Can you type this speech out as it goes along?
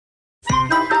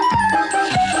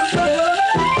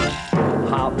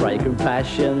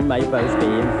passion may both be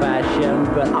in fashion,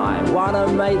 but I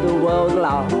wanna make the world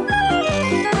laugh.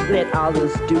 Let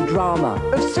others do drama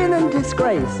of sin and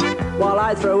disgrace, while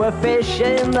I throw a fish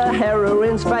in the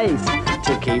heroine's face.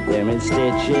 To keep them in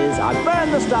stitches, I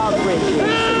burn the star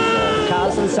bridges,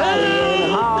 cousin Sally in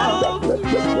half.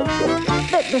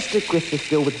 Let Mr. Griffith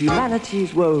deal with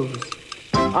humanity's woes.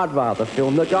 I'd rather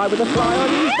film the guy with a fly on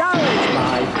his nose.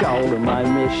 My goal and my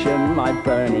mission, my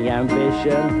burning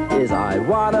ambition is I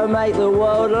wanna make the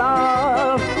world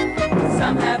laugh.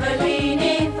 Some have a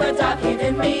leaning for dark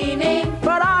hidden meaning,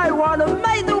 but I wanna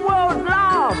make the world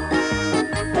laugh.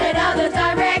 Let other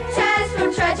directors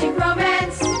from tragic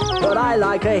romance, but I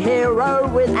like a hero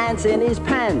with ants in his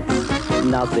pants.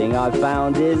 Nothing I've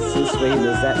found is as sweet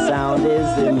as that sound is,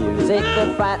 the music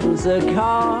that fattens a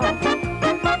car.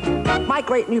 My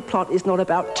great new plot is not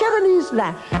about tyranny's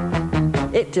lash.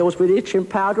 It deals with itching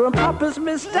powder and Papa's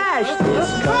moustache. This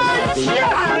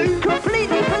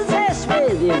completely possessed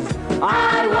with is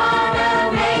I